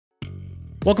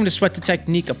Welcome to Sweat the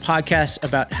Technique, a podcast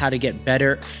about how to get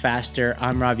better, faster.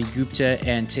 I'm Ravi Gupta,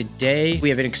 and today we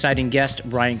have an exciting guest,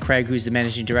 Ryan Craig, who's the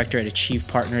Managing Director at Achieve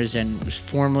Partners and was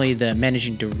formerly the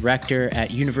Managing Director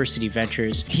at University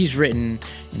Ventures. He's written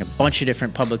in a bunch of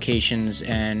different publications,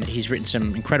 and he's written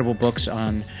some incredible books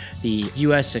on the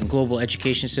U.S. and global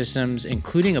education systems,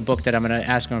 including a book that I'm going to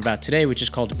ask him about today, which is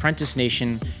called Apprentice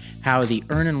Nation: How the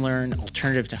Earn and Learn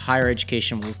Alternative to Higher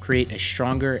Education Will Create a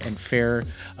Stronger and Fairer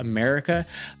America.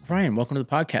 Ryan, welcome to the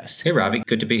podcast. Hey, Ravi.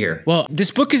 Good to be here. Well,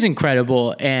 this book is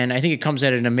incredible, and I think it comes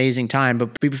at an amazing time.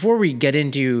 But before we get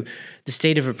into the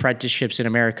state of apprenticeships in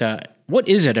America, what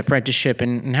is an apprenticeship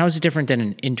and how is it different than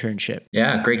an internship?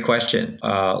 Yeah, great question.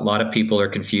 A lot of people are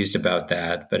confused about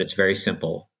that, but it's very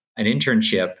simple. An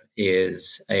internship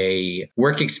is a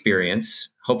work experience,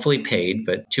 hopefully paid,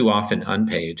 but too often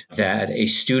unpaid, that a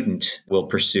student will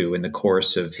pursue in the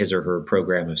course of his or her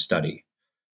program of study.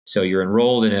 So you're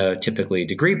enrolled in a typically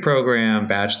degree program,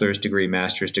 bachelor's degree,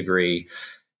 master's degree,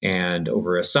 and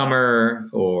over a summer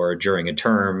or during a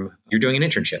term, you're doing an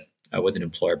internship with an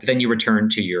employer, but then you return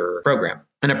to your program.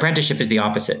 An apprenticeship is the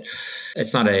opposite.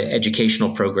 It's not an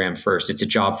educational program first, it's a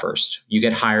job first. You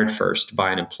get hired first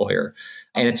by an employer,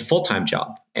 and it's a full-time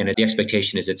job. And the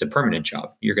expectation is it's a permanent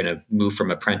job. You're going to move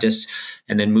from apprentice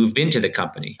and then move into the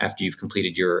company after you've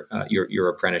completed your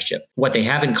apprenticeship. What they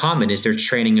have in common is there's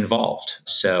training involved.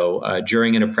 So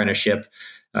during an apprenticeship,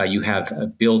 you have a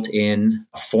built-in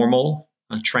formal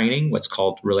training, what's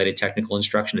called related technical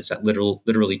instruction. It's that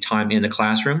literally time in the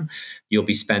classroom you'll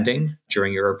be spending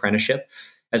during your apprenticeship,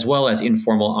 as well as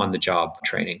informal on-the-job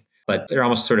training. But they're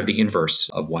almost sort of the inverse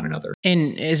of one another.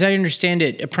 And as I understand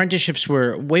it, apprenticeships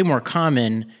were way more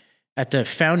common at the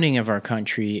founding of our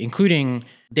country, including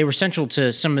they were central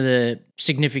to some of the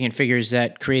significant figures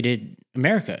that created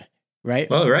America, right?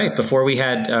 Well, right. Before we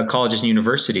had colleges and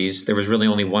universities, there was really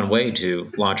only one way to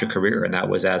launch a career, and that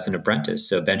was as an apprentice.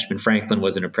 So Benjamin Franklin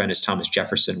was an apprentice. Thomas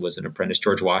Jefferson was an apprentice.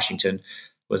 George Washington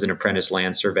was an apprentice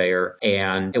land surveyor.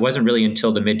 And it wasn't really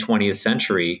until the mid-20th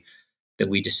century that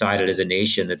we decided as a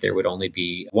nation that there would only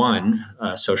be one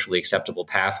socially acceptable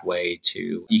pathway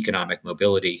to economic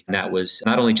mobility. And that was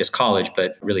not only just college,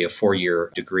 but really a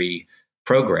 4-year degree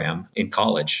program in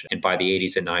college. And by the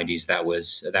 80s and 90s,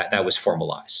 that was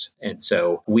formalized. And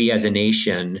so we as a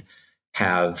nation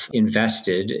have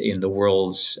invested in the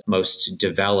world's most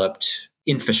developed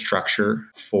infrastructure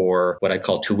for what I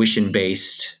call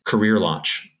tuition-based career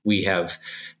launch. We have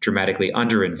dramatically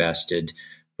underinvested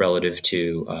relative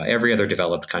to every other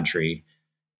developed country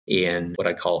in what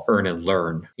I call earn and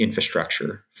learn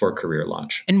infrastructure for career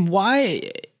launch. And why,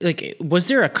 was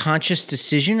there a conscious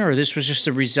decision, or this was just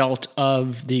a result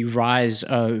of the rise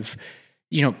of,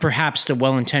 perhaps the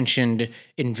well-intentioned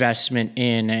investment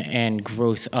in and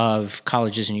growth of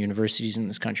colleges and universities in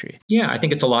this country? Yeah, I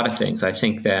think it's a lot of things. I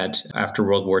think that after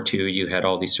World War II, you had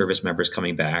all these service members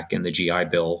coming back, and the GI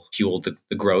Bill fueled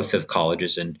the growth of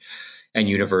colleges and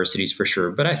universities for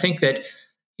sure. But I think that,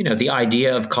 the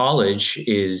idea of college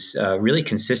is really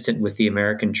consistent with the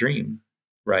American dream,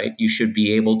 right? You should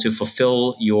be able to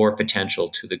fulfill your potential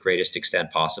to the greatest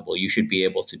extent possible. You should be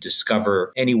able to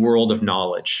discover any world of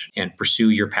knowledge and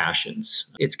pursue your passions.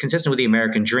 It's consistent with the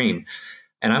American dream.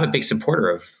 And I'm a big supporter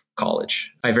of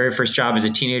college. My very first job as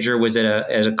a teenager was at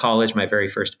a college. My very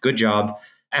first good job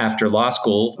after law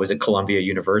school was at Columbia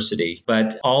University.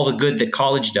 But all the good that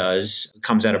college does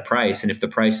comes at a price. And if the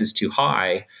price is too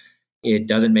high, it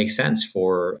doesn't make sense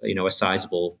for, a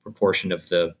sizable proportion of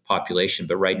the population.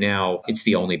 But right now, it's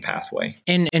the only pathway.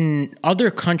 And in other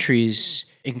countries,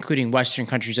 including Western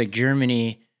countries like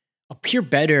Germany, appear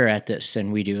better at this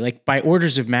than we do. Like by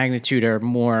orders of magnitude are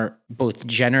more both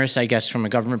generous, I guess, from a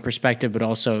government perspective, but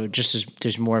also just as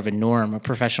there's more of a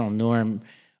professional norm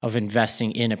of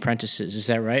investing in apprentices. Is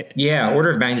that right? Yeah,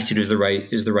 order of magnitude is the right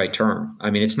term.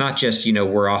 I mean, it's not just,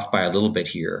 we're off by a little bit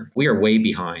here. We are way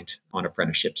behind on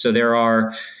apprenticeship. So there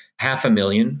are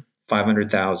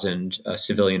 500,000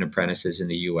 civilian apprentices in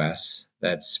the US.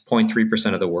 That's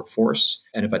 0.3% of the workforce.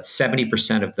 And about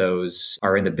 70% of those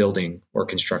are in the building or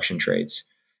construction trades.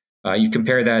 You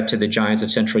compare that to the giants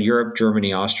of Central Europe,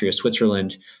 Germany, Austria,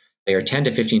 Switzerland, they are 10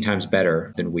 to 15 times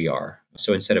better than we are.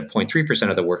 So instead of 0.3%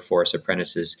 of the workforce,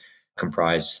 apprentices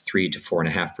comprise 3 to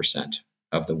 4.5%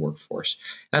 of the workforce.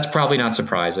 That's probably not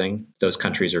surprising. Those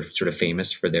countries are sort of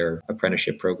famous for their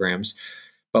apprenticeship programs.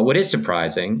 But what is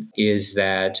surprising is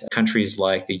that countries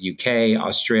like the UK,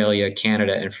 Australia,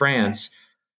 Canada, and France,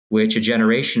 which a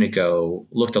generation ago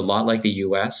looked a lot like the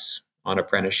US on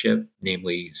apprenticeship,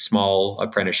 namely small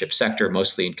apprenticeship sector,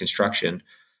 mostly in construction,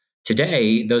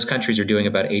 today, those countries are doing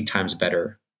about 8 times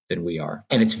better than we are.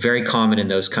 And it's very common in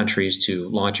those countries to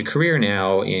launch a career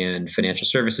now in financial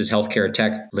services, healthcare,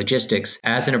 tech, logistics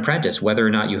as an apprentice, whether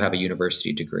or not you have a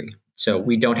university degree. So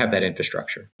we don't have that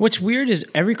infrastructure. What's weird is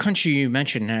every country you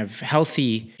mentioned have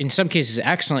healthy, in some cases,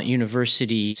 excellent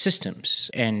university systems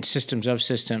and systems of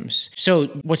systems. So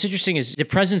what's interesting is the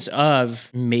presence of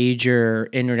major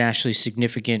internationally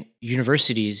significant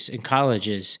universities and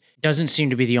colleges doesn't seem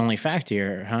to be the only factor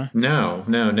here, huh? No.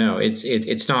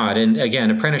 It's not. And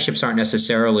again, apprenticeships aren't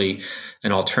necessarily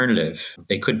an alternative.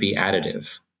 They could be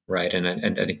additive, right?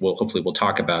 And I think hopefully we'll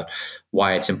talk about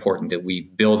why it's important that we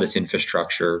build this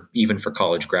infrastructure, even for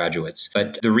college graduates.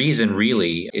 But the reason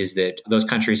really is that those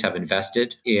countries have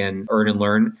invested in earn and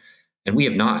learn, and we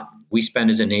have not. We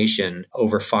spend as a nation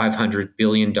over $500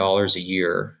 billion a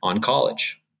year on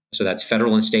college. So that's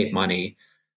federal and state money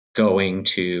going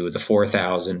to the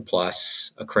 4,000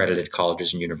 plus accredited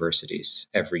colleges and universities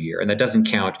every year. And that doesn't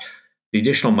count the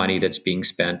additional money that's being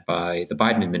spent by the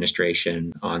Biden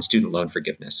administration on student loan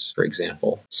forgiveness, for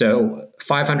example. So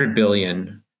 500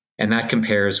 billion, and that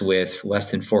compares with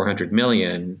less than 400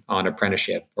 million on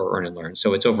apprenticeship or earn and learn.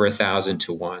 So it's over 1,000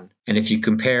 to 1. And if you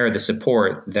compare the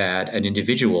support that an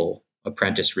individual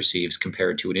apprentice receives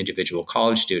compared to an individual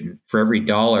college student, for every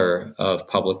dollar of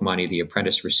public money the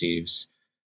apprentice receives,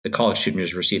 the college student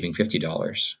is receiving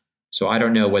 $50. So I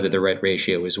don't know whether the right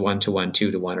ratio is 1 to 1,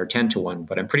 2 to 1, or 10 to 1,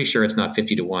 but I'm pretty sure it's not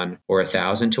 50 to 1 or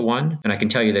 1,000 to 1. And I can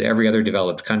tell you that every other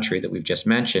developed country that we've just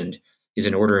mentioned is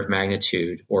an order of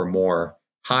magnitude or more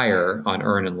higher on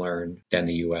earn and learn than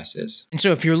the US is. And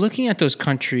so if you're looking at those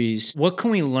countries, what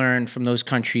can we learn from those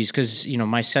countries? Because,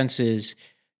 my sense is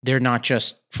they're not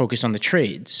just focused on the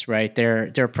trades, right?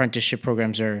 Their apprenticeship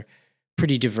programs are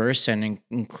pretty diverse and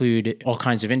include all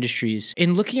kinds of industries.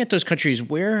 In looking at those countries,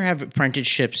 where have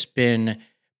apprenticeships been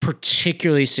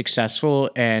particularly successful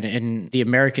and, in the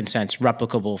American sense,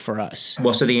 replicable for us?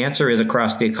 Well, so the answer is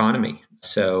across the economy.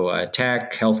 So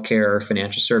tech, healthcare,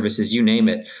 financial services, you name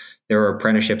it, there are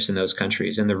apprenticeships in those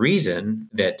countries. And the reason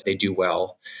that they do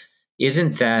well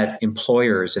isn't that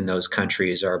employers in those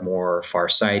countries are more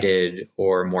farsighted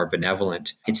or more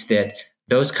benevolent. It's that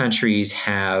those countries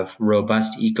have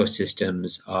robust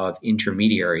ecosystems of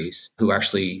intermediaries who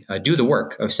actually do the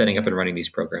work of setting up and running these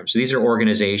programs. So these are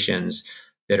organizations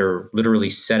that are literally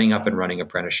setting up and running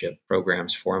apprenticeship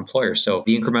programs for employers. So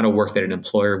the incremental work that an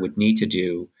employer would need to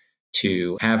do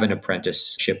to have an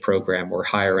apprenticeship program or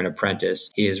hire an apprentice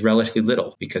is relatively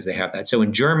little because they have that. So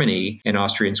in Germany and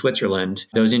Austria and Switzerland,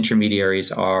 those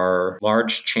intermediaries are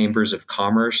large chambers of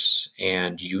commerce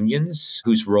and unions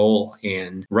whose role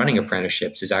in running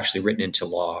apprenticeships is actually written into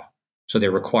law. So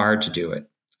they're required to do it,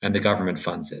 and the government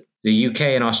funds it. The UK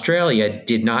and Australia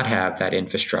did not have that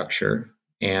infrastructure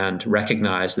and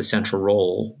recognized the central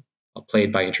role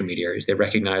played by intermediaries. They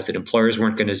recognized that employers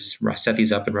weren't going to set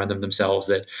these up and run them themselves,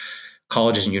 that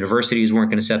colleges and universities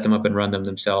weren't going to set them up and run them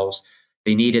themselves.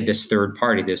 They needed this third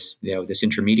party, this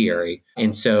intermediary.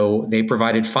 And so they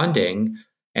provided funding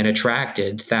and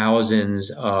attracted thousands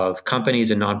of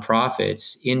companies and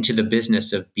nonprofits into the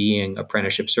business of being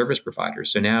apprenticeship service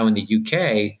providers. So now in the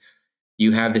UK,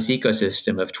 you have this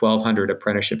ecosystem of 1,200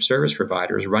 apprenticeship service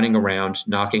providers running around,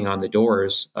 knocking on the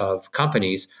doors of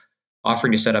companies,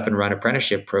 offering to set up and run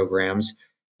apprenticeship programs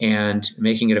and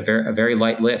making it a very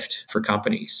light lift for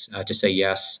companies to say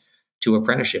yes to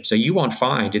apprenticeship. So you won't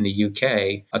find in the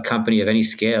UK a company of any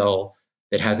scale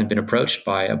that hasn't been approached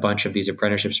by a bunch of these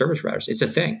apprenticeship service providers. It's a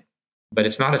thing, but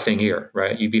it's not a thing here,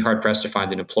 right? You'd be hard pressed to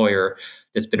find an employer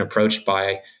that's been approached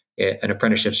by an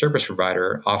apprenticeship service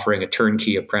provider offering a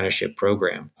turnkey apprenticeship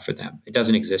program for them. It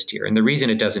doesn't exist here. And the reason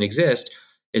it doesn't exist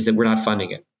is that we're not funding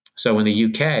it. So in the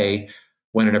UK,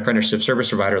 when an apprenticeship service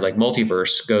provider like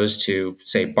Multiverse goes to,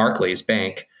 say, Barclays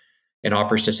Bank and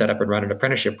offers to set up and run an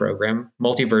apprenticeship program,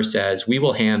 Multiverse says, we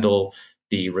will handle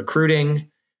the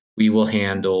recruiting, we will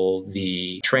handle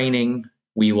the training,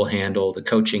 we will handle the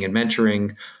coaching and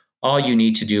mentoring. All you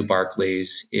need to do,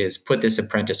 Barclays, is put this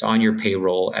apprentice on your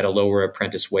payroll at a lower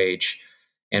apprentice wage,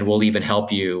 and we'll even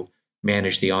help you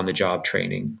manage the on-the-job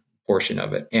training portion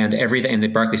of it. And everything. And the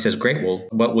Barclays says, great, well,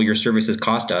 what will your services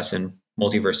cost us? And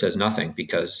Multiverse says nothing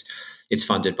because it's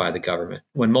funded by the government.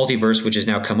 When Multiverse, which has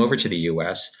now come over to the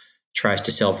US, tries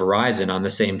to sell Verizon on the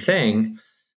same thing,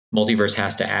 Multiverse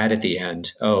has to add at the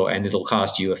end, and it'll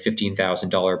cost you a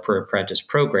 $15,000 per apprentice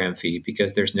program fee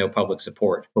because there's no public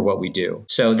support for what we do.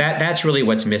 So that's really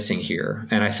what's missing here.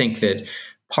 And I think that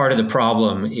part of the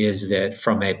problem is that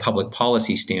from a public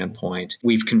policy standpoint,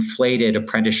 we've conflated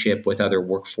apprenticeship with other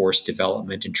workforce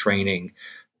development and training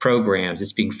programs.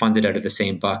 It's being funded out of the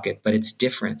same bucket, but it's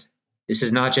different. This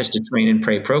is not just a train and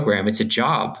pray program. It's a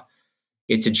job.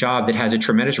 it's a job that has a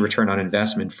tremendous return on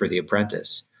investment for the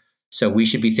apprentice. So we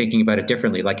should be thinking about it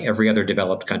differently, like every other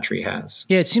developed country has.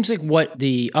 Yeah, it seems like what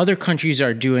the other countries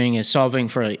are doing is solving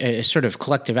for a sort of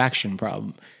collective action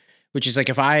problem, which is like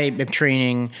if I am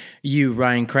training you,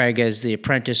 Ryan Craig, as the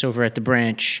apprentice over at the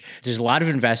branch, there's a lot of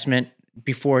investment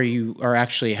before you are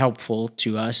actually helpful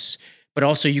to us. But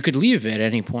also you could leave at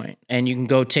any point and you can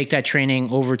go take that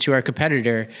training over to our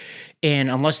competitor. And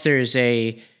unless there's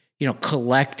a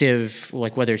collective,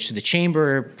 like whether it's to the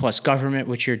chamber plus government,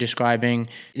 which you're describing,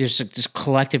 there's this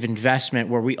collective investment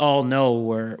where we all know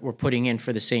we're putting in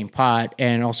for the same pot.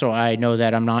 And also I know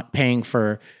that I'm not paying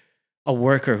for a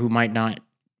worker who might not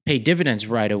pay dividends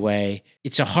right away.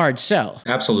 It's a hard sell.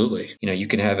 Absolutely. You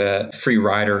can have a free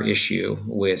rider issue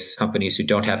with companies who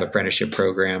don't have apprenticeship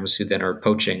programs who then are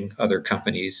poaching other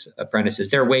companies' apprentices.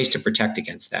 There are ways to protect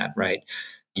against that, right?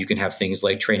 You can have things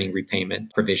like training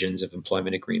repayment provisions of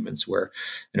employment agreements where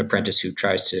an apprentice who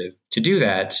tries to do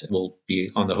that will be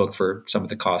on the hook for some of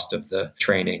the cost of the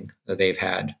training that they've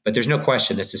had. But there's no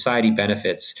question that society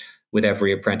benefits with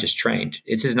every apprentice trained.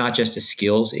 This is not just a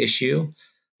skills issue.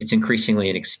 It's increasingly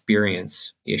an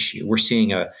experience issue. We're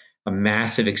seeing a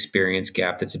massive experience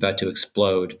gap that's about to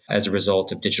explode as a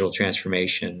result of digital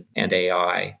transformation and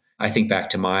AI. I think back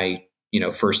to my,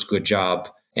 first good job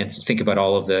and think about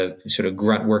all of the sort of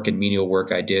grunt work and menial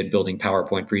work I did building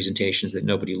PowerPoint presentations that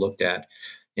nobody looked at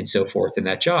and so forth in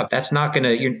that job. That's not going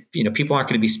to, people aren't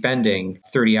going to be spending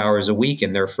 30 hours a week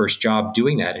in their first job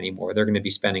doing that anymore. They're going to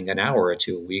be spending an hour or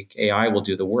two a week. AI will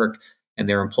do the work. And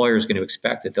their employer is going to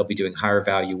expect that they'll be doing higher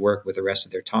value work with the rest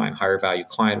of their time, higher value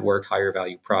client work, higher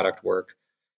value product work.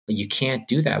 But you can't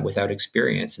do that without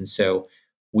experience. And so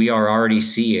we are already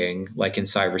seeing, like in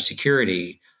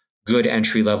cybersecurity, good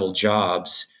entry-level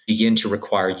jobs begin to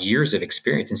require years of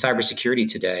experience. In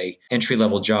cybersecurity today,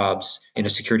 entry-level jobs in a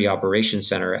security operations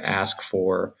center ask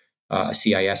for a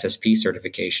CISSP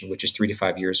certification, which is 3 to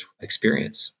 5 years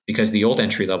experience, because the old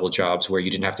entry-level jobs where you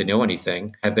didn't have to know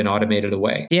anything have been automated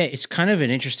away. Yeah, it's kind of an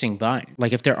interesting bind.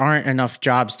 Like if there aren't enough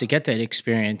jobs to get that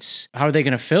experience, how are they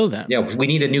going to fill them? Yeah, we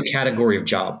need a new category of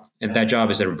job, and that job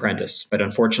is an apprentice. But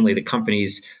unfortunately, the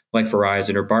companies like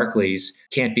Verizon or Barclays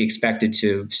can't be expected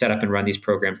to set up and run these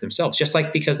programs themselves, just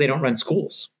like because they don't run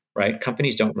schools, right?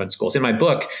 Companies don't run schools. In my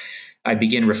book, I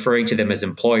begin referring to them as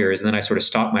employers, and then I sort of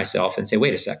stop myself and say,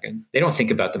 wait a second, they don't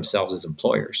think about themselves as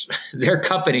employers. They're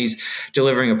companies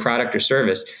delivering a product or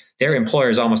service. They're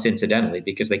employers almost incidentally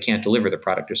because they can't deliver the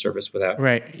product or service without.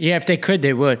 Right. Yeah, if they could,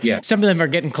 they would. Yeah. Some of them are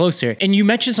getting closer. And you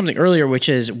mentioned something earlier, which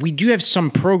is we do have some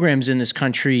programs in this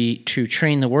country to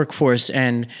train the workforce.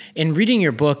 And in reading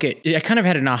your book, I kind of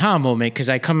had an aha moment because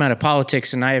I come out of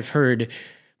politics and I have heard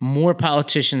more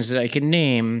politicians that I can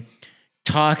name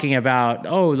talking about,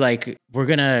 we're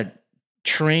going to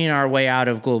train our way out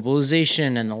of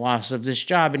globalization and the loss of this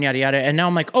job and yada, yada. And now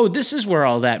I'm like, this is where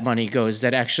all that money goes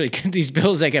that actually these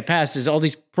bills that get passed is all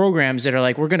these programs that are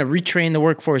like, we're going to retrain the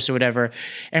workforce or whatever.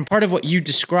 And part of what you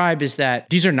describe is that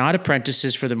these are not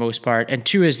apprentices for the most part. And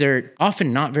two is they're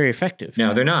often not very effective.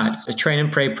 No, they're not. The train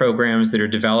and pray programs that are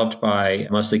developed by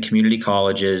mostly community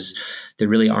colleges that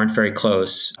really aren't very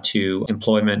close to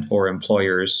employment or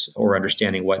employers or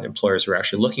understanding what employers are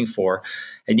actually looking for.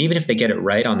 And even if they get it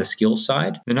right on the skills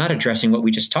side, they're not addressing what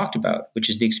we just talked about, which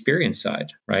is the experience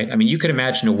side, right? I mean, you could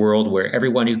imagine a world where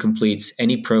everyone who completes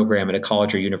any program at a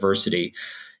college or university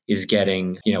is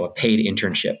getting, a paid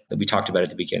internship that we talked about at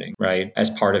the beginning, right? As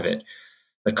part of it.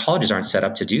 But colleges aren't set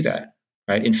up to do that,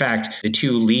 right? In fact, the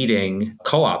two leading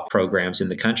co-op programs in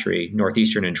the country,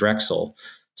 Northeastern and Drexel,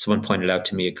 someone pointed out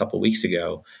to me a couple of weeks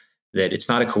ago that it's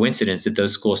not a coincidence that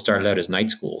those schools started out as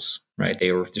night schools, right?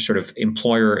 They're sort of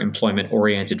employment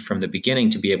oriented from the beginning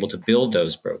to be able to build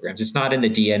those programs. It's not in the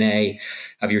DNA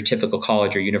of your typical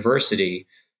college or university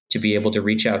to be able to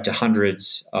reach out to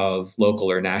hundreds of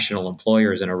local or national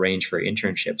employers and arrange for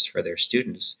internships for their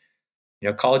students.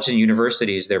 Colleges and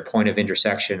universities, their point of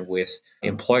intersection with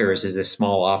employers is this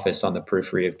small office on the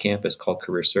periphery of campus called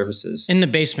Career Services. In the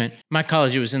basement. My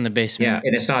college was in the basement. Yeah,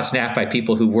 and it's not staffed by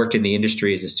people who've worked in the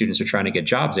industry as the students are trying to get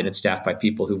jobs in. It's staffed by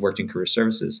people who've worked in career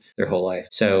services their whole life.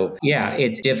 So yeah,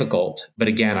 it's difficult. But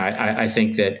again, I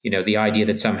think that, the idea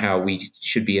that somehow we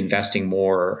should be investing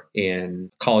more in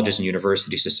colleges and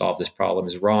universities to solve this problem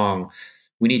is wrong.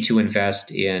 We need to invest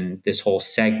in this whole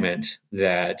segment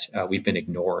that we've been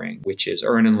ignoring, which is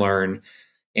earn and learn,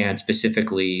 and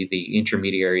specifically the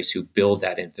intermediaries who build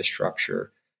that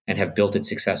infrastructure and have built it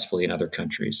successfully in other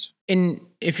countries. And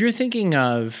if you're thinking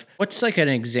of what's like an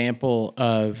example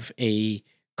of a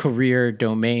career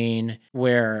domain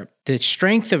where the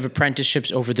strength of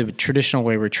apprenticeships over the traditional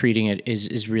way we're treating it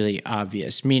is really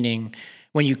obvious, meaning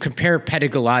when you compare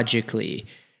pedagogically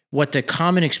what the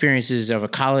common experiences of a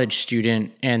college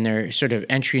student and their sort of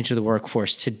entry into the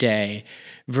workforce today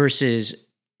versus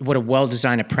what a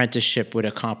well-designed apprenticeship would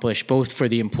accomplish both for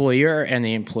the employer and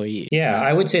the employee? Yeah,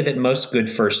 I would say that most good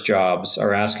first jobs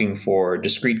are asking for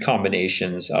discrete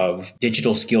combinations of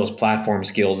digital skills, platform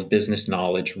skills, business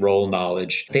knowledge, role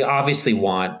knowledge. They obviously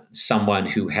want someone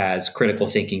who has critical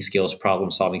thinking skills,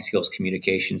 problem solving skills,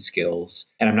 communication skills.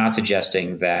 And I'm not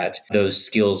suggesting that those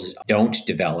skills don't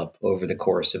develop over the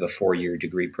course of a 4-year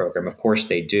degree program. Of course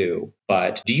they do.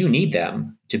 But do you need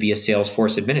them to be a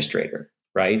Salesforce administrator?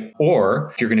 Right? Or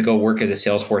if you're going to go work as a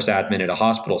Salesforce admin at a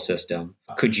hospital system,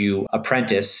 could you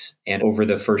apprentice and over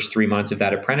the first 3 months of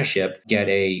that apprenticeship get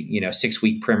a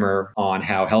 6-week primer on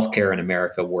how healthcare in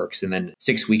America works, and then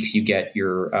 6 weeks you get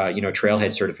your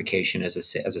trailhead certification as a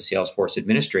Salesforce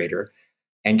administrator,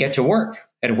 and get to work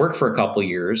for a couple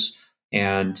years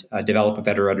and develop a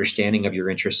better understanding of your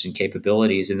interests and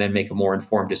capabilities, and then make a more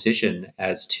informed decision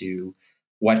as to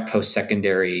what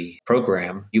post-secondary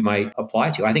program you might apply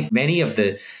to. I think many of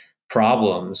the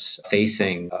problems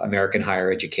facing American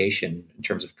higher education in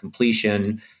terms of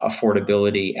completion,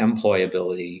 affordability,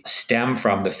 employability stem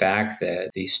from the fact that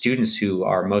the students who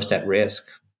are most at risk,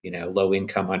 low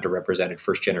income, underrepresented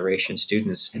first generation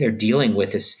students, they're dealing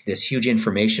with this huge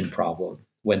information problem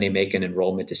when they make an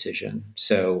enrollment decision.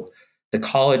 So the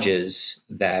colleges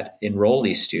that enroll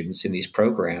these students in these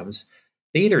programs,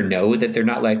 they either know that they're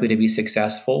not likely to be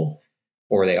successful,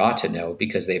 or they ought to know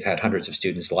because they've had hundreds of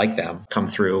students like them come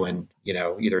through and,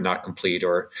 either not complete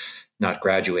or not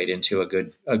graduate into a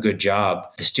good job.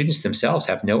 The students themselves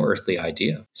have no earthly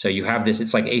idea. So you have this,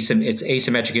 it's like it's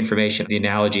asymmetric information. The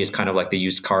analogy is kind of like the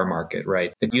used car market,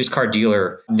 right? The used car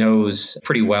dealer knows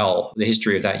pretty well the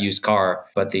history of that used car,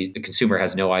 but the consumer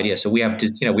has no idea. So we have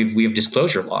we have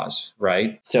disclosure laws,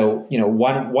 right? So,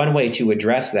 one way to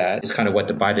address that is kind of what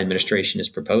the Biden administration is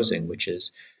proposing, which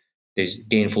is there's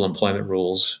gainful employment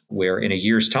rules where in a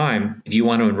year's time, if you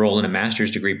want to enroll in a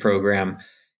master's degree program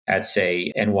at,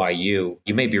 say, NYU,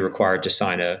 you may be required to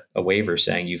sign a waiver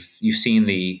saying you've seen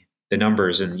the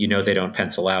numbers and they don't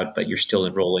pencil out, but you're still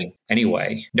enrolling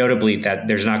anyway. Notably, that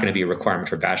there's not going to be a requirement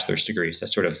for bachelor's degrees.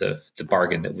 That's sort of the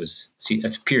bargain that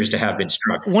appears to have been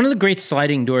struck. One of the great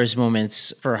sliding doors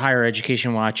moments for higher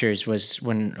education watchers was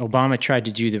when Obama tried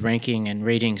to do the ranking and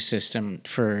rating system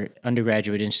for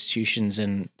undergraduate institutions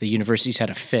and the universities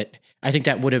had a fit. I think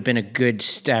that would have been a good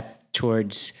step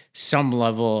towards some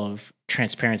level of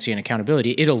transparency and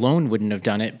accountability. It alone wouldn't have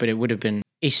done it, but it would have been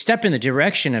a step in the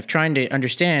direction of trying to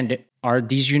understand, are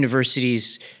these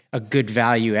universities a good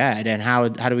value add, and how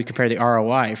do we compare the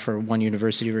ROI for one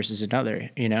university versus another,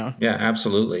 Yeah,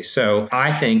 absolutely. So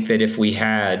I think that if we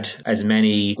had as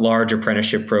many large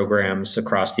apprenticeship programs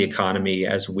across the economy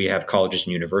as we have colleges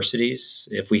and universities,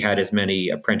 if we had as many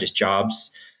apprentice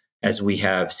jobs as we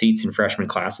have seats in freshman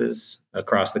classes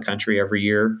across the country every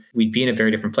year, we'd be in a very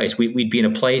different place. We'd be in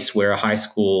a place where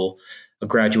a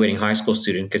graduating high school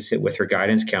student could sit with her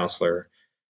guidance counselor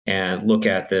and look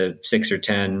at the 6 or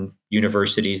 10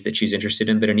 universities that she's interested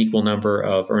in, but an equal number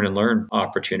of earn and learn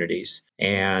opportunities.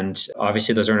 And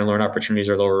obviously those earn and learn opportunities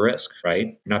are lower risk,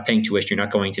 right? You're not paying tuition, you're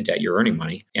not going to debt, you're earning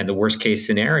money. And the worst case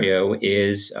scenario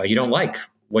is you don't like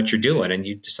what you're doing and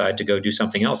you decide to go do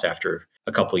something else after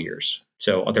a couple of years.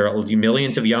 So there are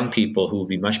millions of young people who will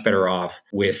be much better off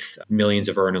with millions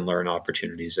of earn and learn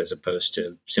opportunities as opposed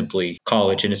to simply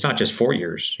college. And it's not just 4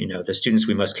 years. The students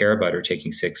we most care about are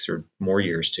taking 6 or more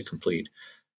years to complete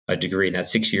a degree. And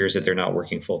that's 6 years that they're not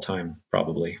working full time,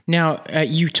 probably. Now,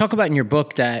 you talk about in your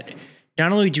book that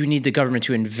not only do we need the government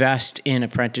to invest in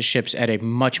apprenticeships at a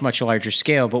much, much larger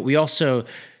scale, but we also,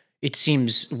 it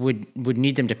seems, would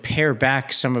need them to pare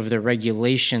back some of the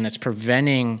regulation that's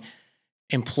preventing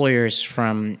employers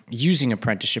from using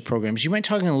apprenticeship programs. You mind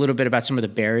talking a little bit about some of the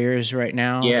barriers right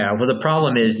now? Yeah, well, the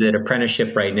problem is that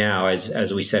apprenticeship right now,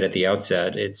 as we said at the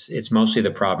outset, it's mostly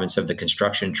the province of the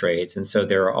construction trades. And so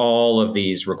there are all of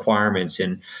these requirements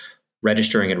in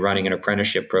registering and running an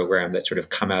apprenticeship program that sort of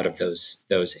come out of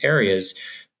those areas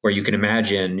where you can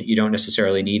imagine you don't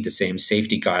necessarily need the same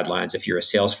safety guidelines if you're a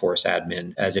Salesforce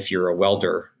admin as if you're a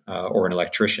welder or an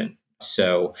electrician.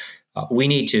 So we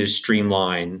need to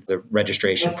streamline the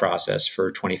registration process for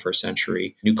 21st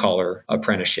century new collar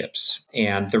apprenticeships.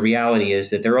 And the reality is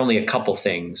that there are only a couple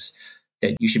things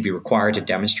that you should be required to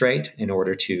demonstrate in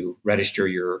order to register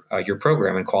your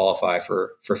program and qualify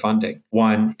for funding.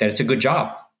 One, that it's a good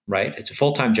job, right? It's a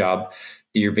full-time job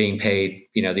that you're being paid,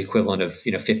 the equivalent of,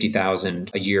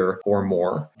 $50,000 a year or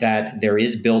more, that there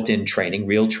is built-in training,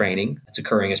 real training that's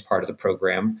occurring as part of the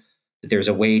program, that there's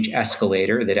a wage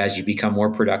escalator, that as you become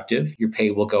more productive, your pay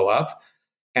will go up,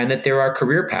 and that there are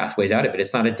career pathways out of it.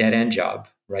 It's not a dead end job,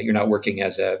 right? You're not working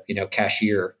as a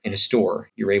cashier in a store.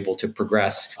 You're able to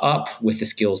progress up with the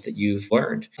skills that you've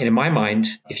learned. And in my mind,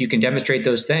 if you can demonstrate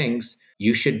those things,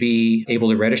 you should be able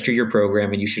to register your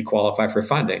program and you should qualify for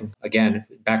funding. Again,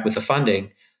 back with the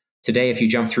funding. Today, if you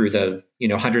jump through the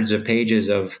hundreds of pages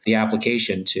of the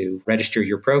application to register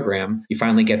your program, you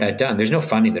finally get that done. There's no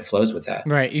funding that flows with that.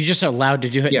 Right. You're just allowed to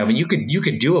do it. Yeah, I mean, you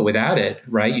could do it without it,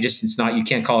 right? You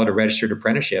can't call it a registered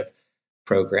apprenticeship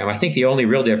program. I think the only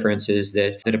real difference is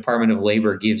that the Department of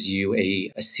Labor gives you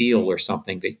a seal or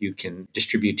something that you can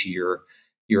distribute to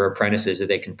your apprentices that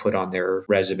they can put on their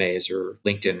resumes or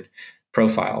LinkedIn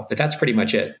profile. But that's pretty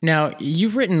much it. Now,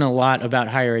 you've written a lot about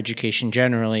higher education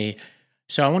generally.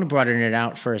 So I want to broaden it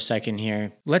out for a second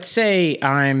here. Let's say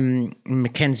I'm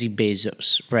Mackenzie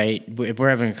Bezos, right? We're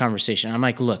having a conversation. I'm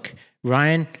like, look,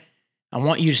 Ryan, I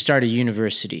want you to start a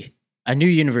university, a new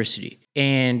university,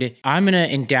 and I'm going to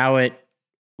endow it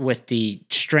with the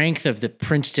strength of the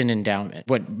Princeton endowment,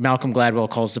 what Malcolm Gladwell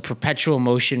calls the perpetual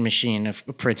motion machine of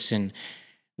Princeton.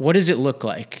 What does it look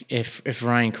like if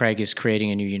Ryan Craig is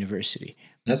creating a new university?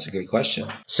 That's a good question.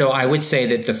 So I would say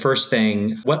that the first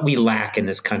thing, what we lack in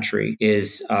this country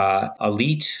is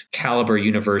elite caliber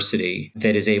university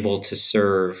that is able to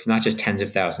serve not just tens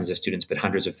of thousands of students, but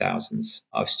hundreds of thousands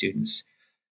of students.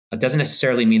 It doesn't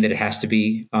necessarily mean that it has to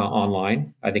be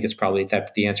online. I think it's probably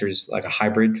that the answer is like a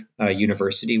hybrid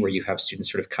university where you have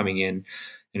students sort of coming in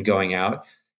and going out.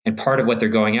 And part of what they're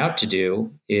going out to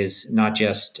do is not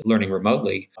just learning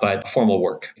remotely, but formal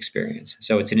work experience.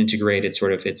 So it's an integrated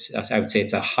I would say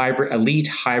it's a elite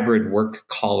hybrid work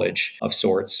college of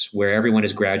sorts where everyone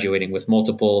is graduating with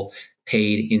multiple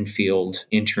paid in-field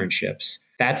internships.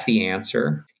 That's the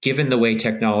answer. Given the way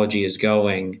technology is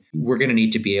going, we're going to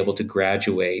need to be able to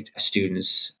graduate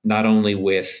students not only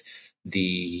with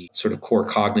the sort of core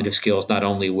cognitive skills, not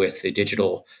only with the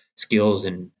digital skills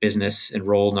and business and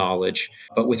role knowledge,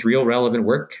 but with real relevant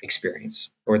work experience,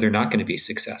 or they're not going to be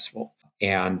successful.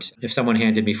 And if someone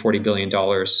handed me $40 billion,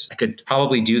 I could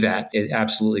probably do that. It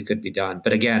absolutely could be done.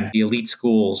 But again, the elite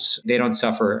schools, they don't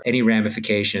suffer any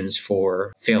ramifications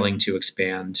for failing to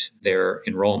expand their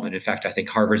enrollment. In fact, I think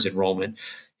Harvard's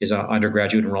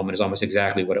undergraduate enrollment is almost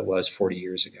exactly what it was 40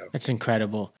 years ago. That's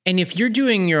incredible. And if you're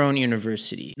doing your own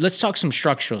university, let's talk some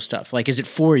structural stuff. Like, is it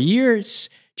 4 years?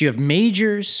 Do you have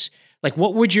majors? Like,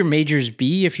 what would your majors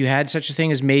be if you had such a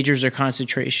thing as majors or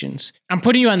concentrations? I'm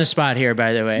putting you on the spot here,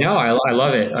 by the way. No, I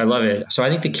love it. I love it. So I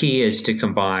think the key is to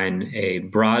combine a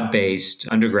broad-based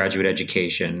undergraduate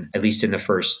education, at least in the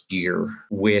first year,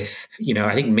 with,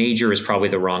 I think major is probably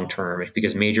the wrong term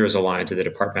because major is aligned to the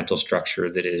departmental structure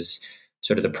that is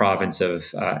sort of the province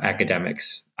of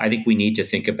academics. I think we need to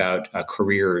think about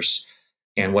careers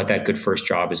and what that good first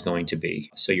job is going to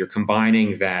be. So you're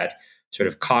combining that sort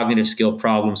of cognitive skill,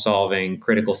 problem solving,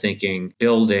 critical thinking,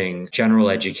 building, general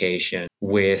education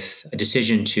with a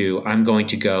decision to, I'm going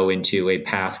to go into a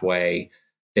pathway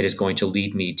that is going to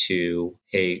lead me to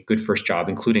a good first job,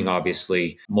 including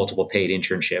obviously multiple paid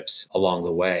internships along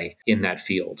the way in that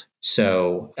field.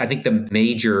 So I think the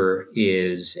major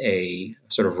is a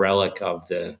sort of relic of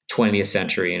the 20th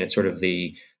century, and it's sort of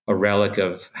a relic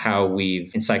of how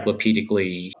we've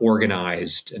encyclopedically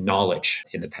organized knowledge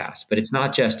in the past. But it's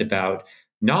not just about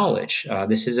knowledge.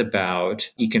 This is about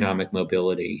economic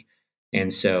mobility.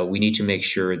 And so we need to make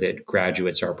sure that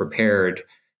graduates are prepared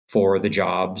for the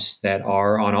jobs that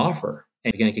are on offer.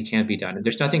 And again, it can be done. And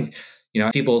there's nothing,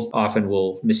 people often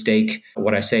will mistake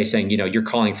what I say saying, you're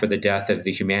calling for the death of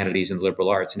the humanities and liberal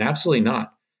arts. And absolutely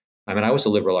not. I mean, I was a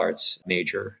liberal arts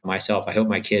major myself. I hope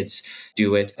my kids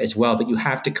do it as well. But you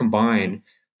have to combine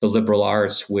the liberal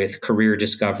arts with career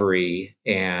discovery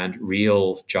and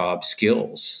real job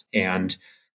skills. And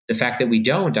the fact that we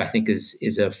don't, I think,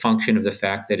 is a function of the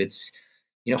fact that it's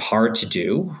hard to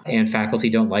do, and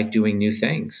faculty don't like doing new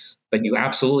things. But you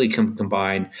absolutely can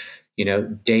combine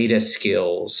data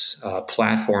skills,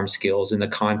 platform skills in the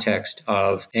context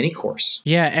of any course.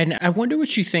 Yeah, and I wonder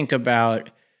what you think about.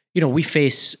 We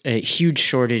face a huge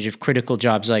shortage of critical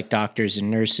jobs like doctors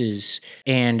and nurses.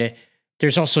 And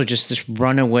there's also just this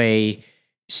runaway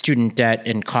student debt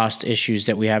and cost issues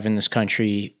that we have in this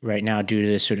country right now due to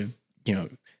this sort of,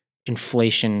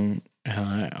 inflation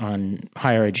on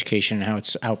higher education and how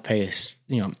it's outpaced,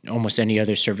 almost any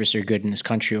other service or good in this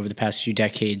country over the past few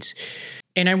decades.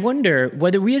 And I wonder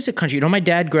whether we as a country, my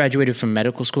dad graduated from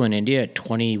medical school in India at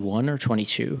 21 or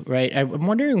 22, right? I'm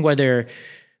wondering whether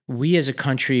we as a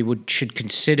country should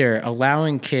consider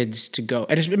allowing kids to go.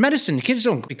 And in medicine, kids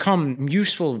don't become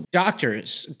useful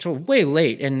doctors until way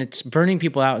late, and it's burning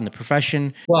people out in the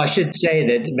profession. Well, I should say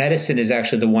that medicine is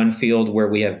actually the one field where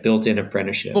we have built-in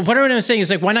apprenticeship. But what I'm saying is,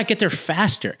 like, why not get there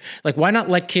faster? Like, why not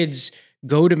let kids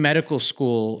go to medical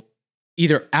school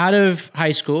either out of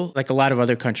high school, like a lot of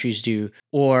other countries do,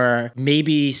 or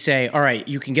maybe say, all right,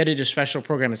 you can get into a special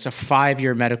program. It's a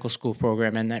 5-year medical school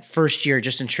program. And that first year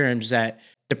just ensures that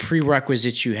the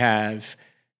prerequisites you have,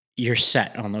 you're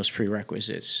set on those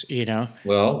prerequisites, you know?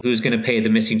 Well, who's going to pay the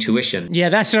missing tuition? Yeah,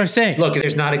 that's what I'm saying. Look,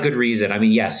 there's not a good reason. I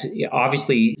mean, yes,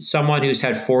 obviously someone who's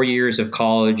had 4 years of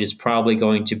college is probably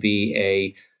going to be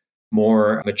a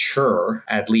more mature,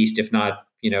 at least, if not,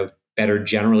 better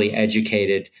generally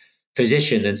educated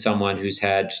physician than someone who's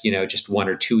had, just 1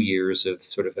 or 2 years of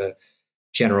sort of a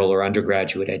general or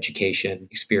undergraduate education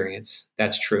experience.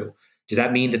 That's true. Does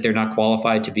that mean that they're not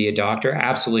qualified to be a doctor?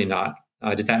 Absolutely not.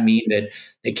 Does that mean that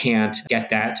they can't get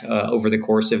that over the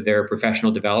course of their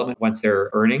professional development once they're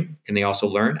earning? Can they also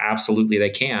learn? Absolutely, they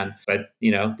can. But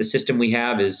the system we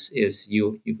have is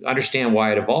you understand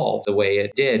why it evolved the way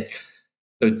it did.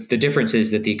 The difference is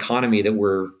that the economy that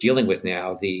we're dealing with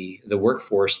now, the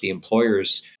workforce, the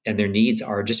employers, and their needs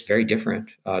are just very different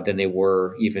than they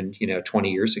were even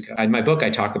 20 years ago. In my book,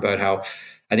 I talk about how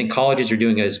I think colleges are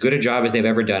doing as good a job as they've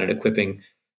ever done at equipping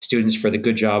students for the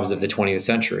good jobs of the 20th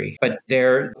century. But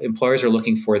their employers are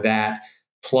looking for that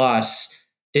plus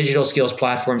digital skills,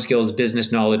 platform skills,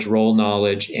 business knowledge, role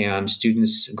knowledge, and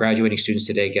graduating students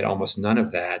today get almost none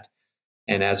of that.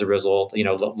 And as a result,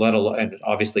 let alone, and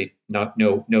obviously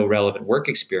no relevant work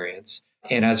experience.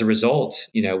 And as a result,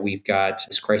 we've got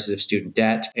this crisis of student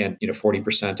debt, and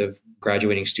 40% of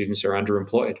graduating students are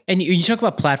underemployed. And you talk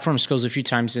about platform skills a few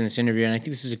times in this interview, and I think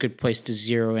this is a good place to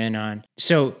zero in on.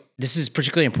 So this is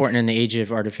particularly important in the age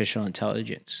of artificial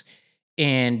intelligence.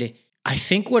 And I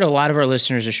think what a lot of our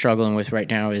listeners are struggling with right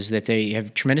now is that they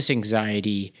have tremendous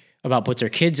anxiety about both their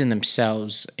kids and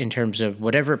themselves in terms of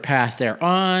whatever path they're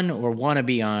on or want to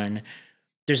be on.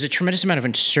 There's a tremendous amount of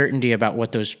uncertainty about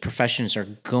what those professions are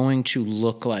going to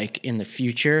look like in the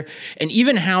future, and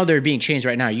even how they're being changed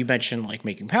right now. You mentioned like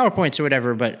making PowerPoints or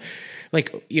whatever, but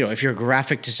if you're a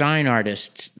graphic design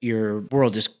artist, your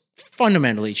world is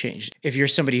fundamentally changed. If you're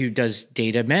somebody who does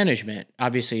data management,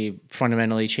 obviously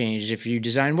fundamentally changed. If you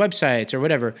design websites or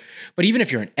whatever, but even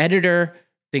if you're an editor,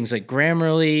 things like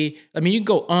Grammarly. I mean, you can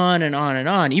go on and on and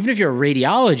on. Even if you're a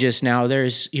radiologist now,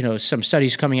 there's, some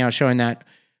studies coming out showing that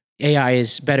AI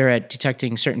is better at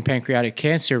detecting certain pancreatic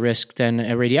cancer risk than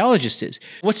a radiologist is.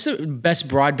 What's the best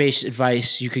broad-based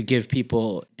advice you could give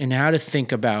people in how to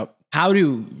think about how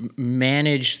to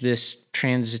manage this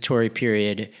transitory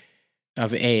period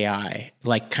of AI,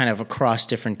 like kind of across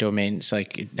different domains,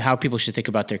 like how people should think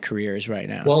about their careers right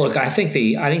now? Well, look, I think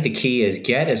the key is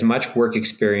get as much work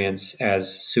experience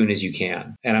as soon as you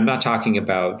can. And I'm not talking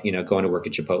about, going to work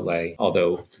at Chipotle,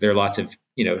 although there are lots of,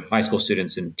 high school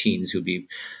students and teens who'd be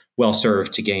well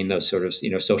served to gain those sort of,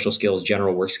 social skills,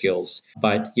 general work skills.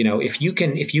 But, if you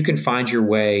can find your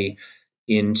way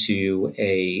into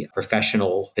a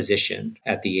professional position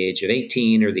at the age of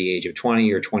 18 or the age of 20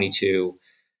 or 22,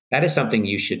 that is something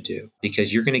you should do,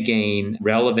 because you're going to gain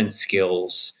relevant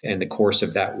skills in the course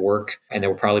of that work. And there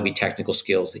will probably be technical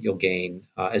skills that you'll gain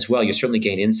as well. You'll certainly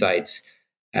gain insights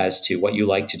as to what you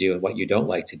like to do and what you don't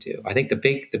like to do. I think the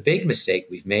big mistake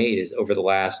we've made is over the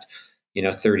last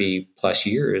 30 plus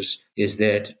years is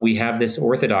that we have this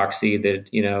orthodoxy that,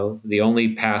 the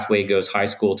only pathway goes high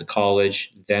school to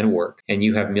college, then work. And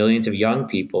you have millions of young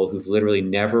people who've literally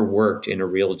never worked in a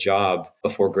real job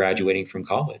before graduating from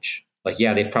college. Like,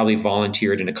 yeah, they've probably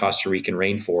volunteered in a Costa Rican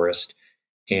rainforest,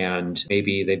 and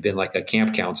maybe they've been like a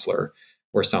camp counselor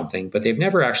or something, but they've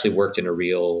never actually worked in a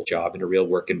real job, in a real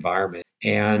work environment.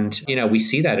 And, we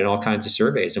see that in all kinds of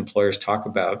surveys. Employers talk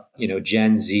about,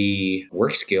 Gen Z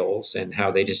work skills and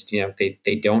how they just,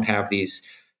 they don't have these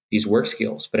work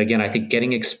skills. But again, I think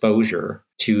getting exposure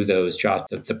to those jobs,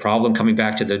 the problem, coming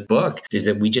back to the book, is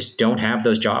that we just don't have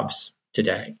those jobs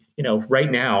today. Right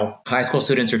now, high school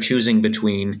students are choosing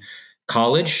between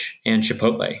college and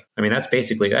Chipotle. I mean, that's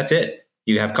it.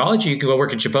 You have college, you can go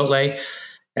work at Chipotle,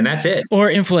 and that's it. Or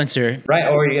influencer. Right.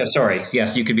 Or,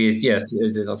 yes, you could be,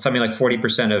 something like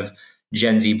 40% of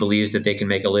Gen Z believes that they can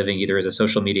make a living either as a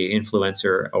social media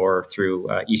influencer or through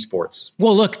esports.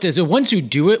 Well, look, the ones who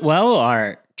do it well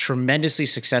are tremendously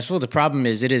successful. The problem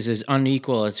is it is as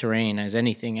unequal a terrain as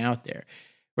anything out there.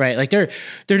 Right. Like they're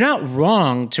not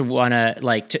wrong to want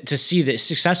to to see the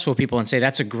successful people and say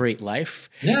that's a great life.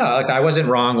 Yeah, like I wasn't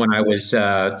wrong when I was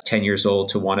 10 years old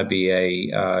to want to be a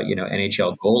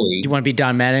NHL goalie. You want to be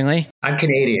Don Mattingly? I'm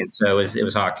Canadian, so it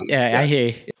was hockey. Yeah, I hear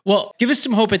you. Well, give us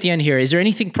some hope at the end here. Is there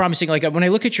anything promising? Like when I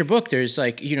look at your book, there's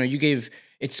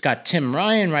it's got Tim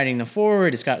Ryan writing the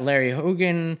foreword. It's got Larry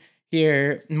Hogan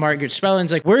here, Margaret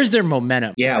Spellins. Like, where's their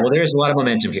momentum? Yeah, well, there's a lot of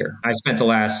momentum here. I spent the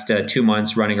last 2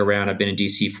 months running around. I've been in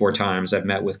DC 4 times. I've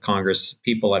met with Congress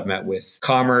people. I've met with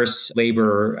commerce,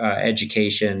 labor,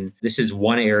 education. This is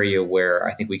one area where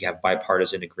I think we have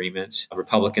bipartisan agreement.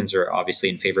 Republicans are obviously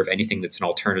in favor of anything that's an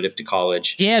alternative to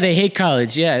college. Yeah, they hate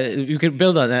college. Yeah, you could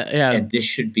build on that. Yeah. And this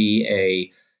should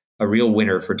be a real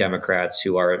winner for Democrats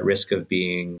who are at risk of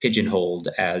being pigeonholed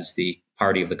as the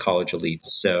party of the college elite.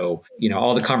 So,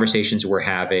 all the conversations we're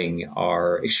having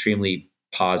are extremely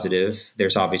positive.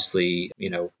 There's obviously,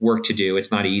 work to do. It's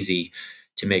not easy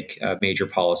to make a major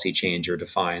policy change or to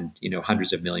find,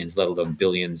 hundreds of millions, let alone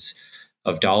billions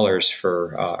of dollars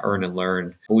for earn and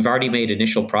learn. But we've already made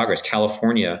initial progress.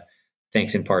 California,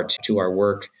 thanks in part to our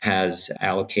work, has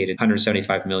allocated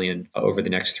 $175 million over the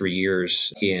next 3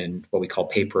 years in what we call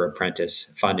paper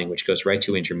apprentice funding, which goes right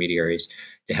to intermediaries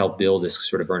to help build this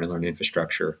sort of earn and learn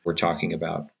infrastructure we're talking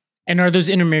about. And are those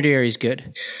intermediaries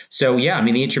good? So, yeah,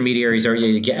 the intermediaries are,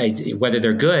 whether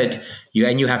they're good,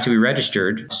 you have to be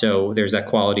registered. So there's that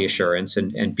quality assurance.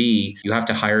 And B, you have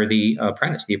to hire the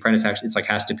apprentice. The apprentice actually,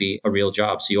 has to be a real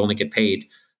job. So you only get paid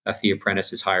if the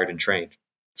apprentice is hired and trained.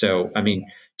 So,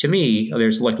 to me,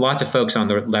 there's lots of folks on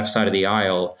the left side of the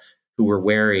aisle who were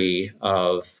wary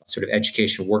of sort of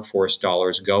education workforce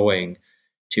dollars going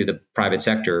to the private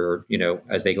sector, or,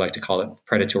 as they like to call it,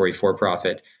 predatory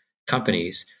for-profit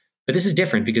companies. But this is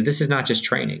different because this is not just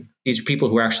training. These are people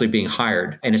who are actually being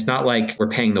hired. And it's not like we're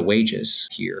paying the wages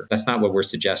here. That's not what we're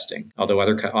suggesting. Although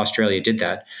Australia did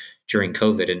that during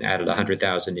COVID and added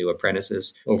 100,000 new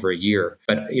apprentices over a year.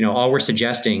 But, all we're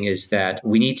suggesting is that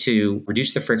we need to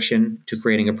reduce the friction to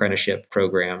creating apprenticeship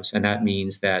programs. And that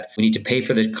means that we need to pay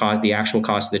for the actual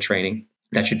cost of the training.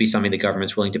 That should be something the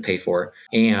government's willing to pay for.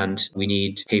 And we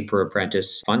need paper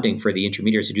apprentice funding for the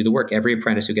intermediaries to do the work. Every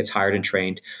apprentice who gets hired and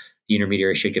trained, the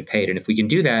intermediary should get paid. And if we can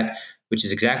do that, which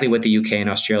is exactly what the UK and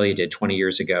Australia did 20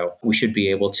 years ago, we should be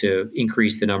able to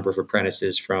increase the number of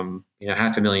apprentices from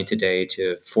 500,000 today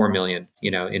to 4 million,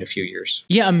 in a few years.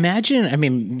 Yeah,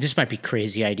 imagine, this might be a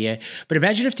crazy idea, but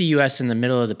imagine if the US in the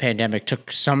middle of the pandemic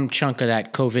took some chunk of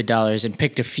that COVID dollars and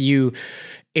picked a few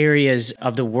areas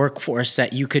of the workforce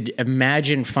that you could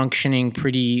imagine functioning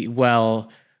pretty well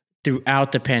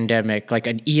throughout the pandemic, like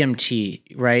an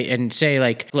EMT, right? And say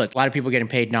look, a lot of people getting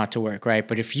paid not to work, right?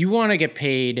 But if you want to get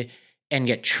paid and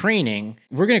get training,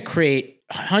 we're going to create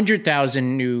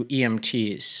 100,000 new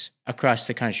EMTs across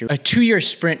the country, a 2-year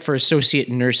sprint for associate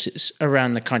nurses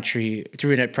around the country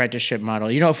through an apprenticeship model.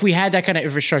 If we had that kind of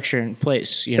infrastructure in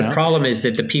place, The problem is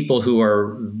that the people who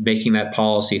are making that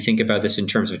policy think about this in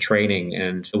terms of training,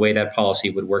 and the way that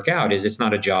policy would work out is it's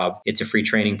not a job, it's a free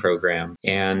training program.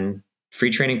 And free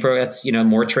training that's,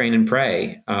 more train and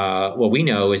pray. What we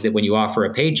know is that when you offer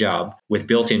a paid job with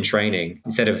built-in training,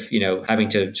 instead of, having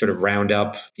to sort of round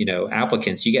up,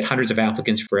 applicants, you get hundreds of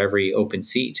applicants for every open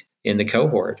seat in the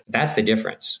cohort. That's the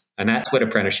difference. And that's what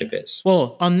apprenticeship is.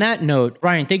 Well, on that note,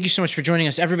 Ryan, thank you so much for joining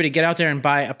us. Everybody get out there and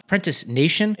buy Apprentice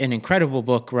Nation, an incredible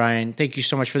book, Ryan. Thank you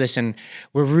so much for this. And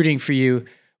we're rooting for you.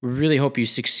 We really hope you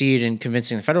succeed in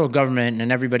convincing the federal government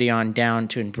and everybody on down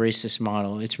to embrace this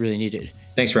model. It's really needed.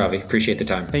 Thanks, Ravi. Appreciate the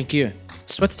time. Thank you.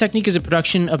 Sweat the Technique is a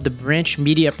production of the Branch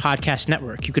Media Podcast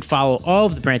Network. You could follow all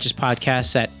of the Branch's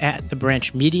podcasts at The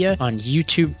Branch Media on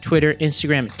YouTube, Twitter,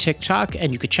 Instagram, and TikTok.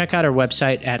 And you could check out our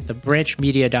website at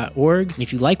thebranchmedia.org. And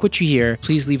if you like what you hear,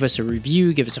 please leave us a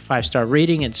review, give us a 5-star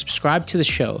rating, and subscribe to the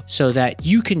show so that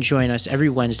you can join us every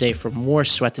Wednesday for more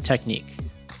Sweat the Technique.